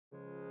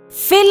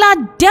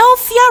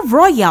Philadelphia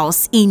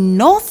Royals in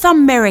North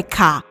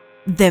America,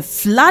 the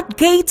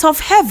floodgate of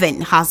heaven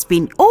has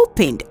been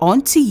opened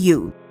unto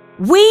you.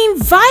 We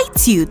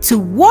invite you to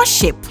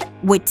worship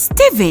with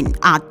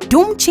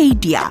Adom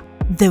Kyei-Duah,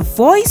 the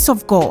voice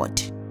of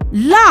God,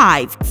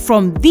 live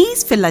from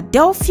these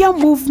Philadelphia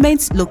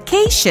Movement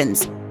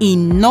locations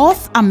in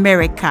North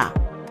America.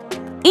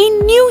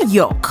 In New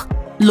York,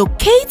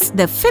 locate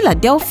the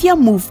Philadelphia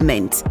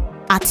Movement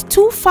at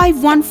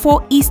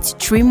 2514 East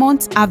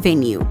Tremont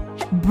Avenue,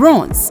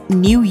 Bronx,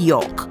 New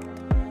York.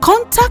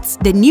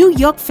 Contact the New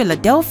York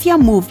Philadelphia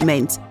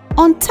Movement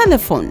on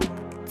telephone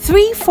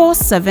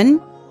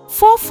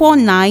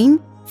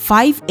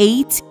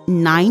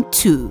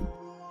 347-449-5892.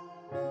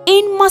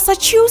 In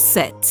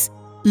Massachusetts,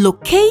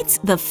 locate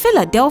the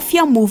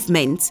Philadelphia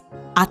Movement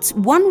at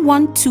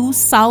 112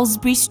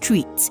 Salisbury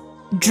Street,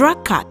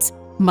 Dracut,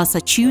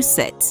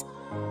 Massachusetts.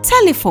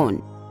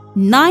 Telephone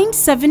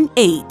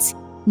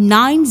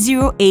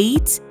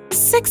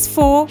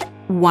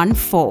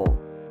 978-908-6414.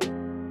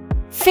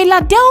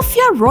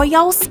 Philadelphia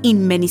Royals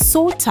in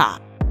Minnesota,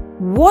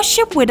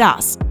 worship with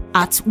us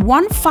at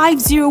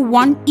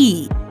 1501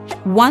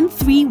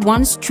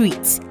 131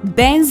 Street,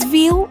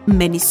 Burnsville,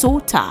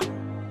 Minnesota.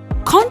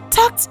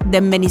 Contact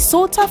the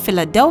Minnesota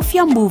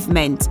Philadelphia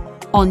Movement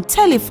on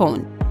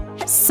telephone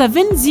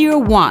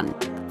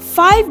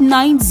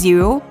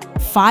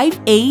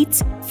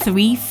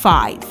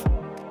 701-590-5835.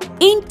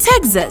 In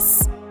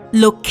Texas,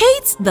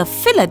 locate the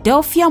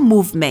Philadelphia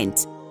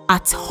Movement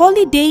at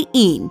Holiday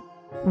Inn,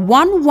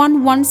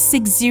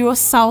 11160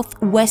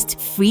 Southwest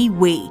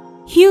Freeway,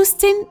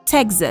 Houston,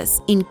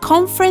 Texas, in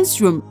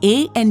Conference Room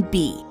A and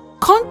B.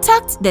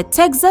 Contact the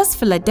Texas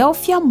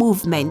Philadelphia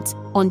Movement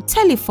on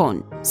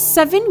telephone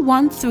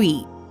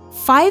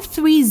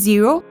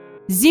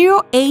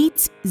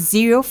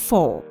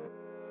 713-530-0804.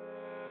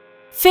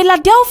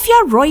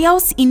 Philadelphia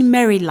Royals in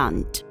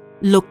Maryland,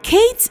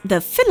 locate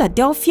the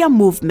Philadelphia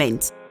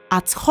Movement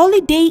at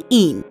Holiday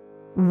Inn,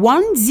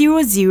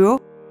 10000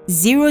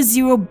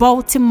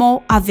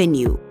 Baltimore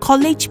Avenue,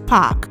 College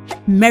Park,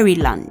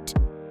 Maryland.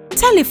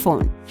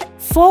 Telephone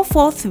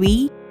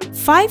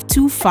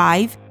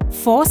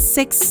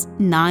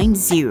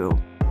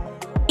 443-525-4690.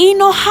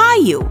 In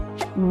Ohio,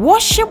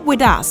 worship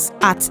with us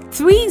at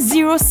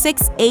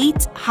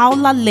 3068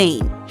 Howler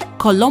Lane,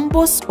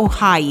 Columbus,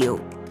 Ohio.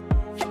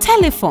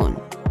 Telephone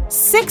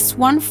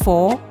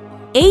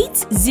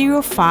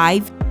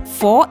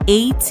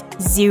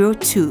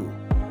 614-805-4802.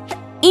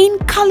 In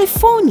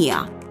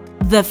California,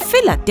 the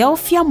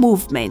Philadelphia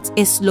Movement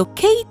is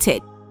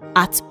located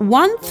at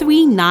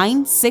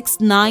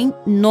 13969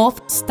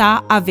 North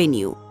Star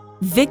Avenue,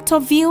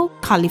 Victorville,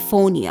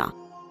 California.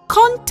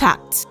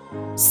 Contact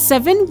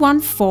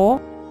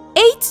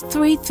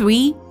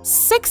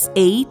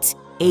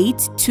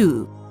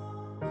 714-833-6882.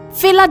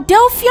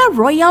 Philadelphia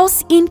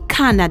Royals in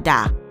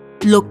Canada,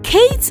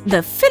 locate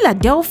the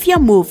Philadelphia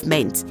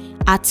Movement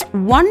at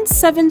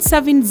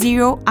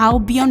 1770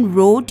 Albion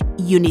Road,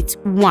 Unit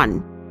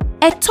 1,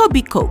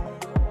 Etobicoke,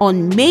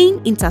 on Main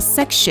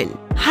Intersection,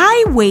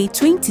 Highway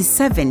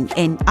 27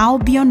 and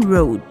Albion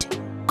Road.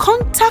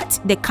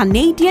 Contact the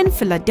Canadian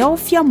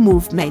Philadelphia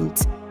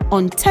Movement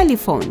on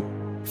telephone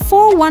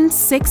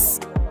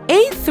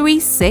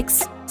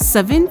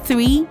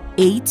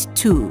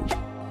 416-836-7382.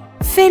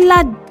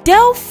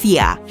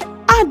 Philadelphia,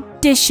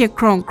 Adeshe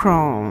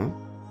Kronkron.